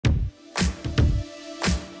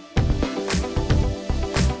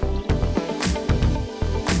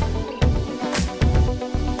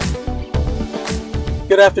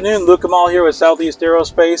Good afternoon, Luke Kamal here with Southeast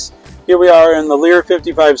Aerospace. Here we are in the Lear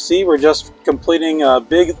 55C. We're just completing a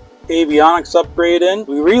big avionics upgrade in.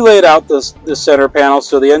 We relayed out this center panel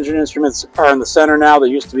so the engine instruments are in the center now. They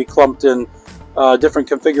used to be clumped in different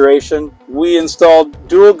configuration. We installed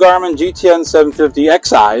dual Garmin GTN 750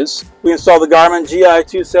 XIs. We installed the Garmin GI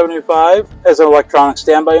 275 as an electronic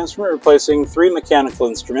standby instrument, replacing 3 mechanical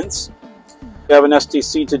instruments. We have an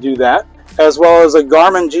STC to do that, as well as a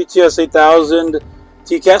Garmin GTS 8000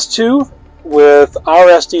 TCAS2 with our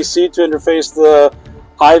STC to interface the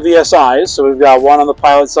IVSIs. So we've got one on the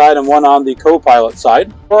pilot side and one on the co-pilot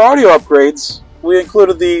side. For audio upgrades, we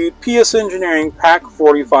included the PS Engineering PAC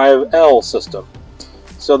 45L system.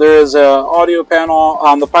 So there is an audio panel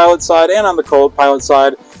on the pilot side and on the co-pilot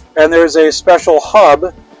side, and there's a special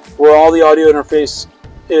hub where all the audio interface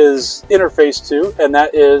is interfaced to, and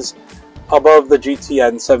that is above the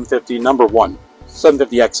GTN 750 number 1,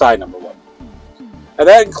 750XI number 1. And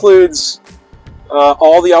that includes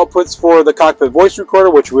all the outputs for the cockpit voice recorder,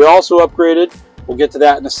 which we also upgraded. We'll get to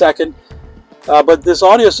that in a second. But this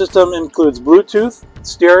audio system includes Bluetooth,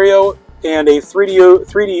 stereo, and a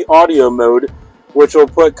 3D audio mode, which will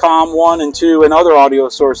put COM 1 and 2 and other audio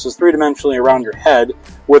sources three-dimensionally around your head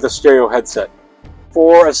with a stereo headset.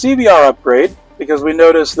 For a CVR upgrade, because we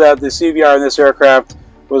noticed that the CVR in this aircraft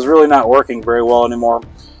was really not working very well anymore,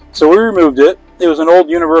 so we removed it. It was an old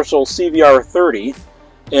Universal CVR 30,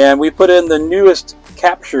 and we put in the newest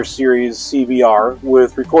Capture Series CVR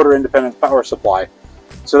with recorder independent power supply.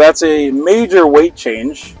 So that's a major weight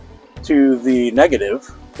change to the negative,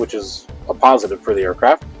 which is a positive for the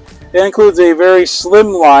aircraft. It includes a very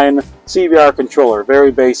slimline CVR controller,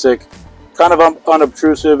 very basic, kind of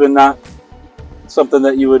unobtrusive and not something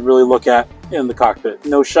that you would really look at in the cockpit.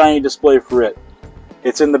 No shiny display for it.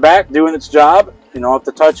 It's in the back doing its job. You don't have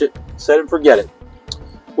to touch it, set it and forget it.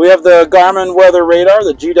 We have the Garmin weather radar,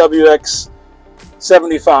 the GWX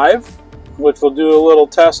 75, which we'll do a little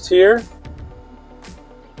test here.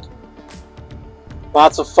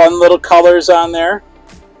 Lots of fun little colors on there.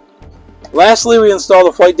 Lastly, we installed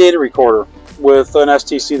a flight data recorder with an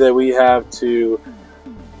STC that we have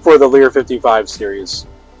for the Lear 55 series.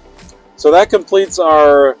 So that completes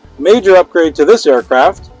our major upgrade to this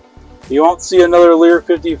aircraft. You won't see another Lear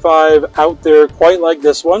 55 out there quite like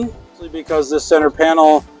this one, because this center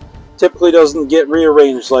panel typically doesn't get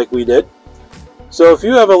rearranged like we did. So if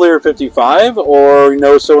you have a Lear 55, or you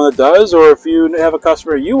know someone that does, or if you have a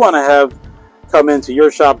customer you want to have come into your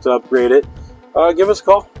shop to upgrade it, give us a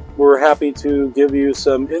call. We're happy to give you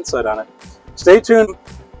some insight on it. Stay tuned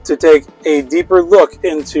to take a deeper look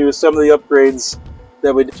into some of the upgrades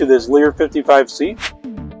that we did to this Lear 55C.